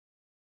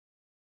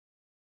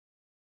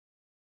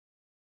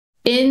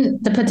In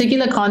the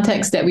particular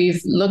context that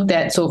we've looked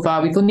at so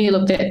far, we've only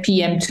looked at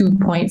PM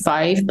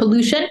 2.5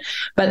 pollution.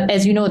 But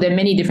as you know, there are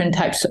many different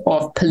types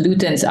of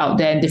pollutants out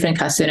there and different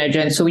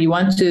carcinogens. So we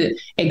want to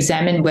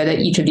examine whether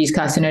each of these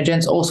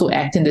carcinogens also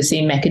act in the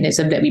same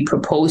mechanism that we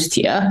proposed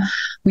here.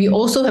 We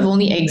also have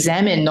only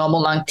examined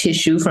normal lung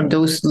tissue from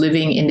those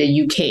living in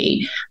the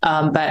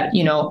UK. But,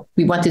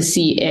 we want to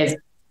see if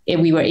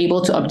we were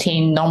able to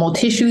obtain normal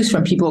tissues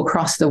from people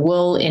across the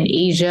world in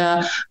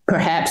Asia,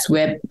 perhaps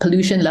where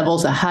pollution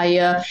levels are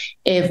higher,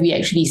 if we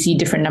actually see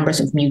different numbers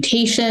of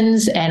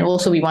mutations. And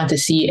also we want to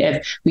see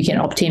if we can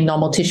obtain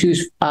normal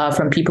tissues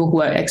from people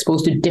who are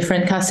exposed to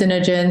different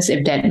carcinogens,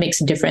 if that makes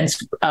a difference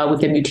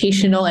with the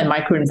mutational and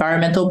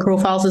microenvironmental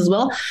profiles as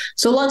well.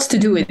 So lots to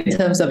do in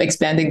terms of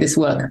expanding this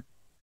work.